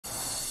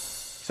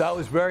That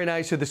was very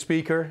nice of the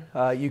speaker.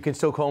 You can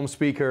still call him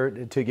speaker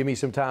to give me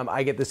some time.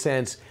 I get the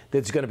sense that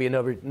it's going to be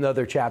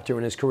another chapter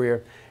in his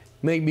career.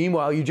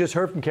 Meanwhile, you just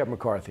heard from Kevin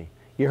McCarthy.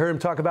 You heard him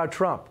talk about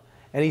Trump.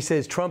 And he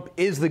says Trump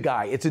is the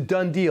guy. It's a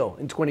done deal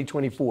in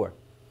 2024.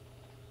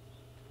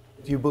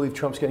 Do you believe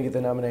Trump's going to get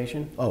the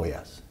nomination? Oh,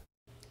 yes.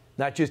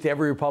 Not just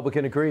every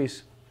Republican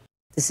agrees.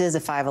 This is a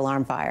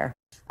five-alarm fire.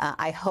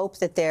 I hope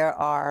that there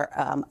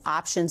are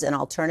options and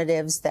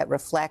alternatives that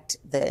reflect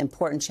the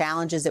important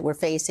challenges that we're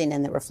facing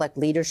and that reflect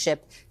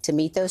leadership to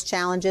meet those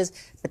challenges.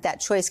 But that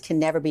choice can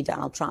never be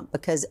Donald Trump,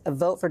 because a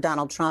vote for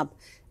Donald Trump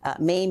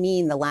may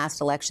mean the last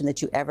election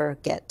that you ever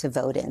get to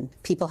vote in.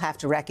 People have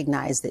to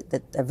recognize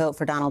that a vote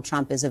for Donald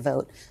Trump is a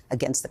vote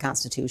against the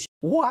Constitution.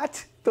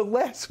 What? The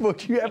last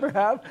vote you ever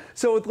have?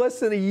 So with less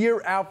than a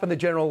year out from the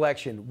general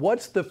election,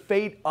 what's the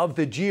fate of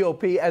the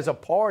GOP as a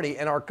party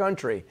in our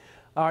country?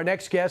 Our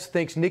next guest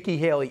thinks Nikki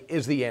Haley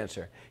is the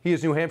answer. He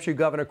is New Hampshire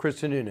Governor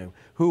Sununu,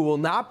 who will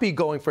not be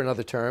going for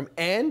another term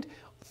and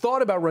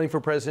thought about running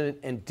for president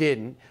and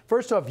didn't.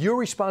 First off, your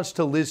response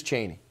to Liz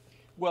Cheney.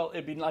 Well,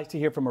 it'd be nice to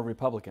hear from a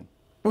Republican.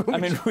 I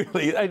mean,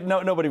 really,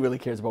 nobody really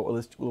cares about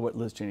what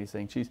Liz Cheney's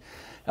saying.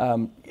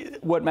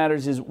 What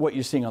matters is what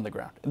you're seeing on the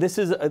ground. This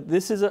is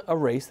a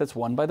race that's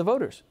won by the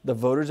voters. The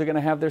voters are going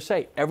to have their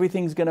say.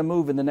 Everything's going to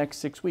move in the next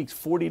 6 weeks.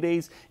 40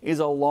 days is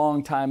a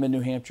long time in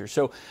New Hampshire.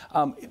 So,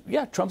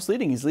 yeah, Trump's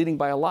leading. He's leading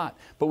by a lot.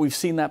 But we've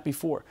seen that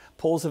before.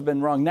 Polls have been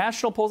wrong.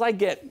 National polls,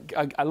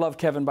 I love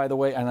Kevin, by the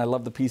way, and I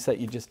love the piece that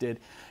you just did.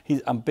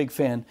 I'm a big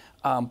fan.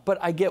 But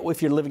I get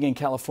if you're living in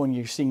California,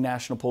 you're seeing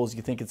national polls,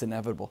 you think it's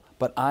inevitable.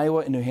 But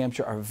Iowa and New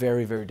Hampshire are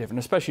very, very different,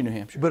 especially New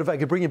Hampshire. But if I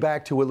could bring you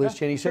back to what Liz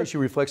Cheney said, she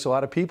reflects a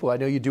lot of people. I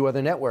know you do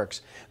other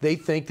networks. They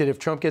think that if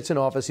Trump gets in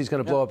office, he's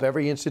going to blow up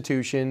every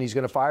institution, he's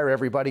going to fire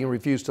everybody and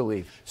refuse to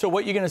leave. So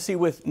what you're going to see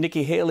with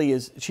Nikki Haley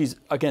is she's,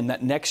 again,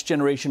 that next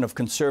generation of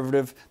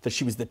conservative, that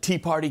she was the Tea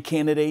Party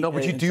candidate. No,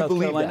 but you do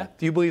believe that?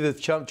 Do you believe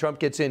that Trump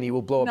gets in, he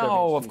will blow up every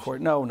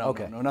institution? No, of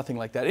course. No, nothing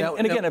like that.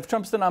 And again, if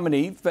Trump's the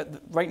nominee, but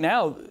right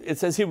now it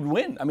says he would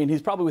win. I mean,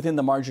 he's probably within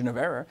the margin of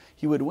error.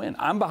 He would win.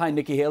 I'm behind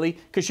Nikki Haley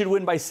because she'd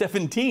win by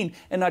 17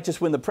 and not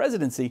just win the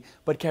presidency,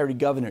 but carry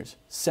governors,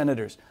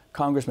 senators,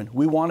 congressmen.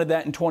 We wanted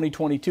that in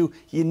 2022.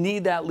 You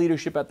need that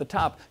leadership at the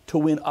top to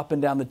win up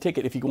and down the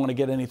ticket if you want to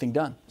get anything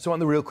done. So on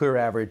the Real Clear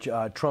average,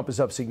 Trump is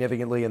up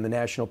significantly in the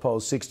national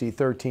polls,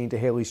 60-13 to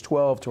Haley's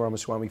 12 to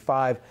Ramaswamy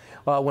 5.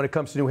 When it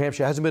comes to New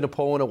Hampshire, hasn't been a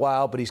poll in a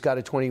while, but he's got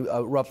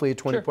a roughly a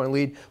 20-point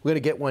lead. We're going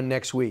to get one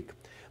next week.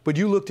 But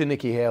you looked at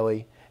Nikki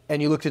Haley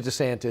and you looked at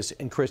DeSantis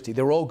and Christie.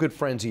 They were all good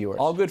friends of yours.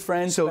 All good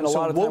friends. So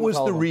what was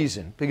the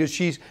reason? Because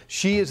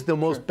she is the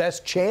most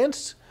best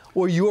chance,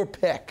 or your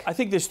pick? I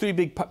think there's three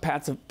big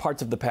parts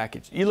of the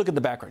package. You look at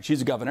the background.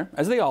 She's a governor,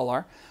 as they all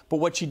are, but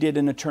what she did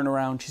in a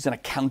turnaround, she's an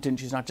accountant,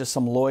 she's not just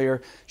some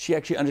lawyer. She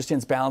actually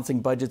understands balancing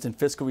budgets and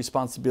fiscal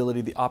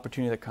responsibility, the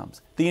opportunity that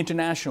comes. The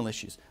international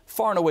issues,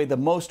 far and away the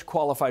most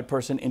qualified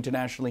person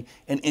internationally,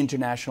 and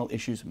international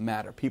issues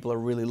matter. People are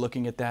really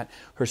looking at that.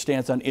 Her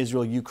stance on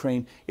Israel,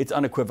 Ukraine, it's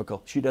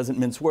unequivocal. She doesn't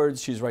mince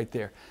words, she's right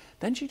there.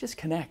 Then she just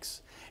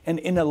connects. And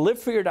in a live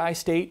free or die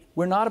state,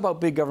 we're not about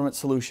big government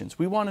solutions.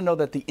 We want to know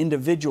that the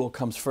individual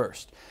comes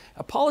first.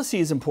 A policy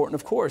is important,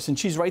 of course, and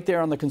she's right there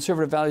on the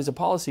conservative values of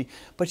policy,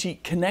 but she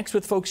connects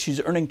with folks,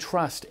 she's earning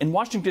trust. And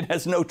Washington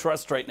has no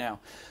trust right now.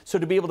 So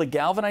to be able to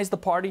galvanize the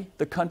party,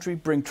 the country,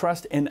 bring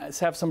trust, and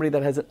have somebody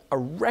that has a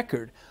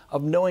record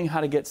of knowing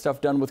how to get stuff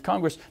done with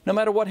Congress, no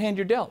matter what hand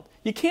you're dealt.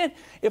 You can't,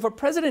 if a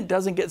president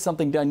doesn't get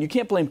something done, you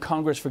can't blame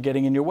Congress for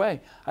getting in your way.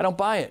 I don't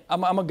buy it.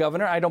 I'm a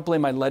governor. I don't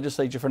blame my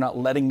legislature for not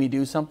letting me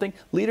do something.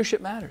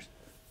 Leadership matters.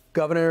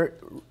 Governor,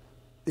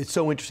 it's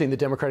so interesting the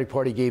Democratic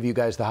Party gave you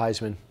guys the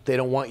Heisman. They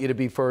don't want you to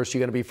be first. You're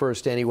going to be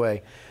first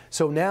anyway.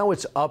 So now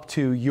it's up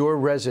to your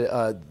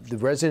the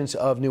residents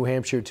of New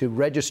Hampshire to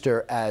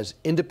register as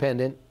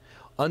independent,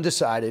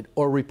 undecided,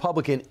 or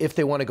Republican if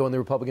they want to go in the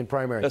Republican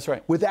primary. That's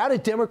right. Without a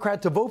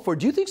Democrat to vote for,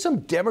 do you think some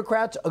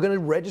Democrats are going to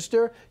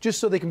register just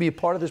so they can be a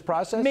part of this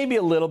process? Maybe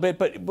a little bit,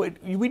 but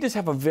we just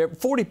have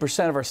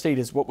 40% of our state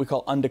is what we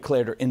call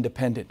undeclared or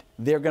independent.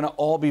 They're going to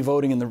all be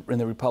voting in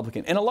the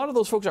Republican. And a lot of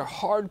those folks are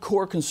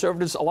hardcore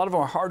conservatives. A lot of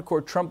them are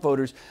hardcore Trump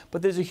voters,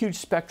 but there's a huge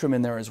spectrum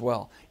in there as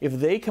well. If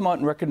they come out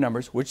in record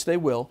numbers, which they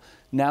will,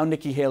 now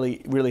Nikki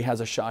Haley really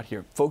has a shot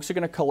here. Folks are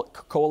going to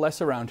coalesce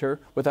around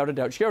her, without a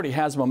doubt. She already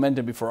has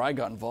momentum before I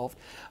got involved.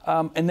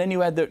 And then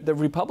you had the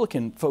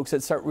Republican folks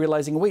that start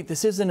realizing, wait,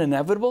 this isn't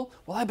inevitable?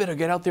 Well, I better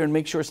get out there and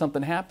make sure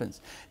something happens.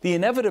 The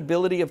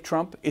inevitability of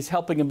Trump is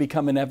helping him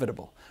become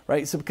inevitable,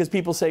 right? So because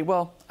people say,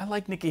 well, I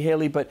like Nikki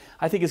Haley, but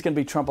I think it's going to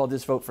be Trump, I'll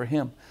just vote for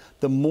him.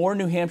 The more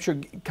New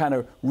Hampshire kind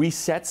of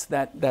resets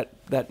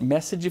that that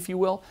message, if you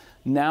will.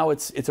 Now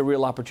it's a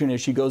real opportunity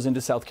as she goes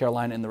into South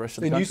Carolina and the rest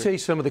of the country. And you say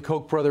some of the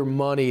Koch brother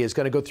money is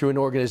going to go through an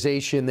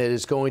organization that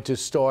is going to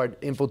start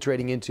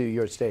infiltrating into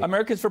your state.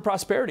 Americans for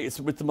Prosperity. It's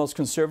with the most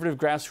conservative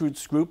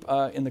grassroots group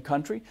in the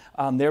country.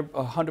 They're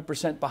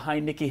 100%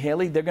 behind Nikki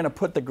Haley. They're going to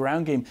put the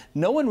ground game.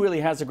 No one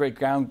really has a great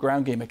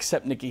ground game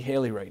except Nikki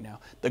Haley right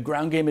now. The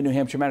ground game in New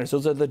Hampshire matters.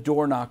 Those are the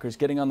door knockers,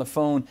 getting on the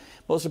phone,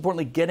 most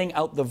importantly, getting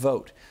out the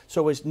vote.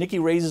 So as Nikki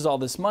raises all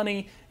this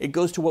money, it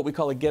goes to what we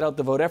call a get out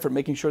the vote effort,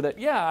 making sure that,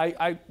 yeah,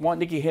 I want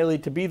Nikki Haley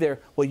to be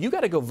there. Well, you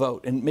got to go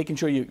vote, and making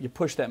sure you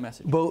push that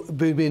message. But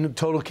in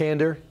total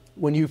candor,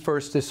 when you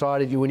first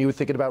decided, when you were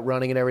thinking about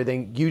running and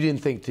everything, you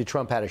didn't think that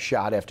Trump had a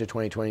shot after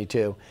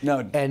 2022.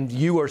 No. And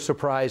you are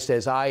surprised,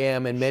 as I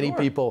am and many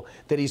people,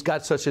 that he's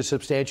got such a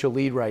substantial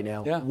lead right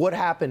now. Yeah. What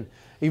happened?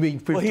 I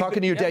mean,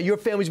 talking to your dad, your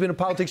family's been in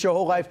politics your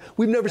whole life.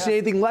 We've never seen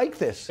anything like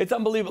this. It's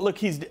unbelievable. Look,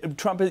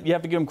 Trump, you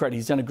have to give him credit.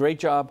 He's done a great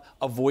job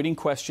avoiding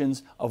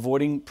questions,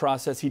 avoiding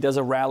process. He does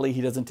a rally.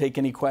 He doesn't take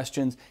any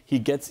questions.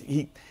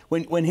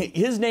 When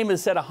his name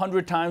is said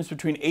 100 times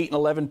between 8 and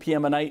 11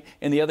 p.m. a night,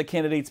 and the other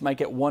candidates might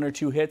get 1 or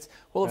 2 hits,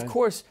 well, of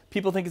course,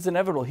 people think it's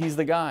inevitable. He's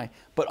the guy.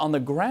 But on the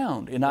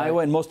ground in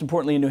Iowa, and most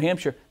importantly in New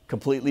Hampshire,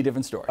 completely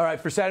different story. All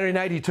right, for Saturday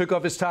night, he took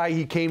off his tie.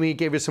 He came, he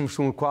gave us some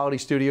quality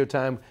studio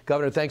time.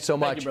 Governor, thanks so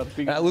much. Thank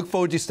you, brother. And I look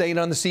forward to staying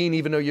on the scene,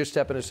 even though you're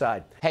stepping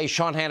aside. Hey,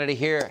 Sean Hannity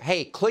here.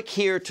 Hey, click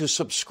here to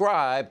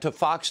subscribe to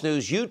Fox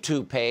News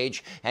YouTube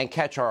page and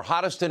catch our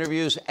hottest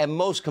interviews and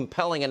most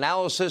compelling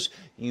analysis.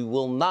 You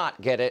will not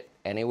get it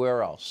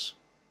anywhere else.